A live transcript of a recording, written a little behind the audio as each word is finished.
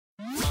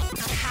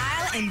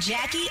and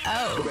Jackie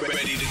O.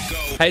 Ready to go.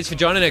 Hey, it's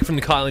Vagina Neck from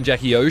the Kyle and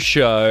Jackie O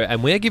show,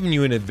 and we're giving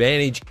you an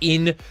advantage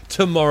in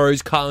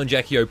tomorrow's Kyle and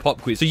Jackie O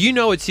pop quiz. So you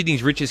know it's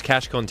Sydney's richest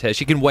cash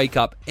contest. You can wake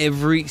up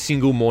every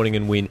single morning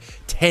and win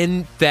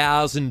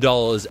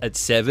 $10,000 at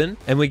 7,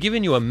 and we're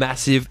giving you a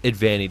massive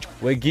advantage.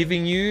 We're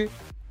giving you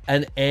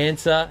an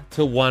answer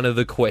to one of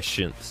the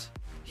questions.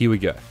 Here we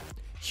go.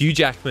 Hugh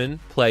Jackman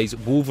plays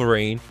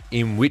Wolverine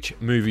in which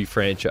movie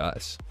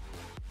franchise?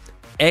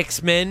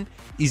 X-Men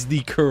is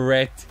the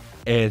correct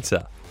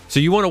answer. So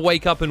you want to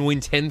wake up and win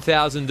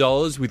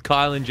 $10,000 with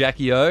Kyle and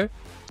Jackie O?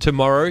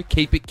 Tomorrow,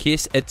 keep it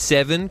Kiss at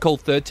 7. Call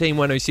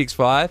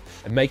 131065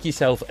 and make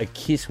yourself a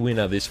Kiss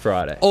winner this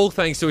Friday. All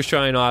thanks to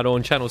Australian Idol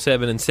on Channel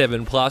 7 and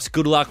 7+.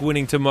 Good luck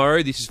winning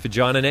tomorrow. This is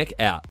Vagina Neck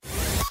out.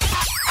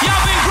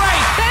 Y'all been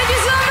great. Thank you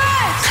so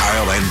much.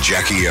 Kyle and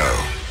Jackie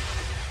O.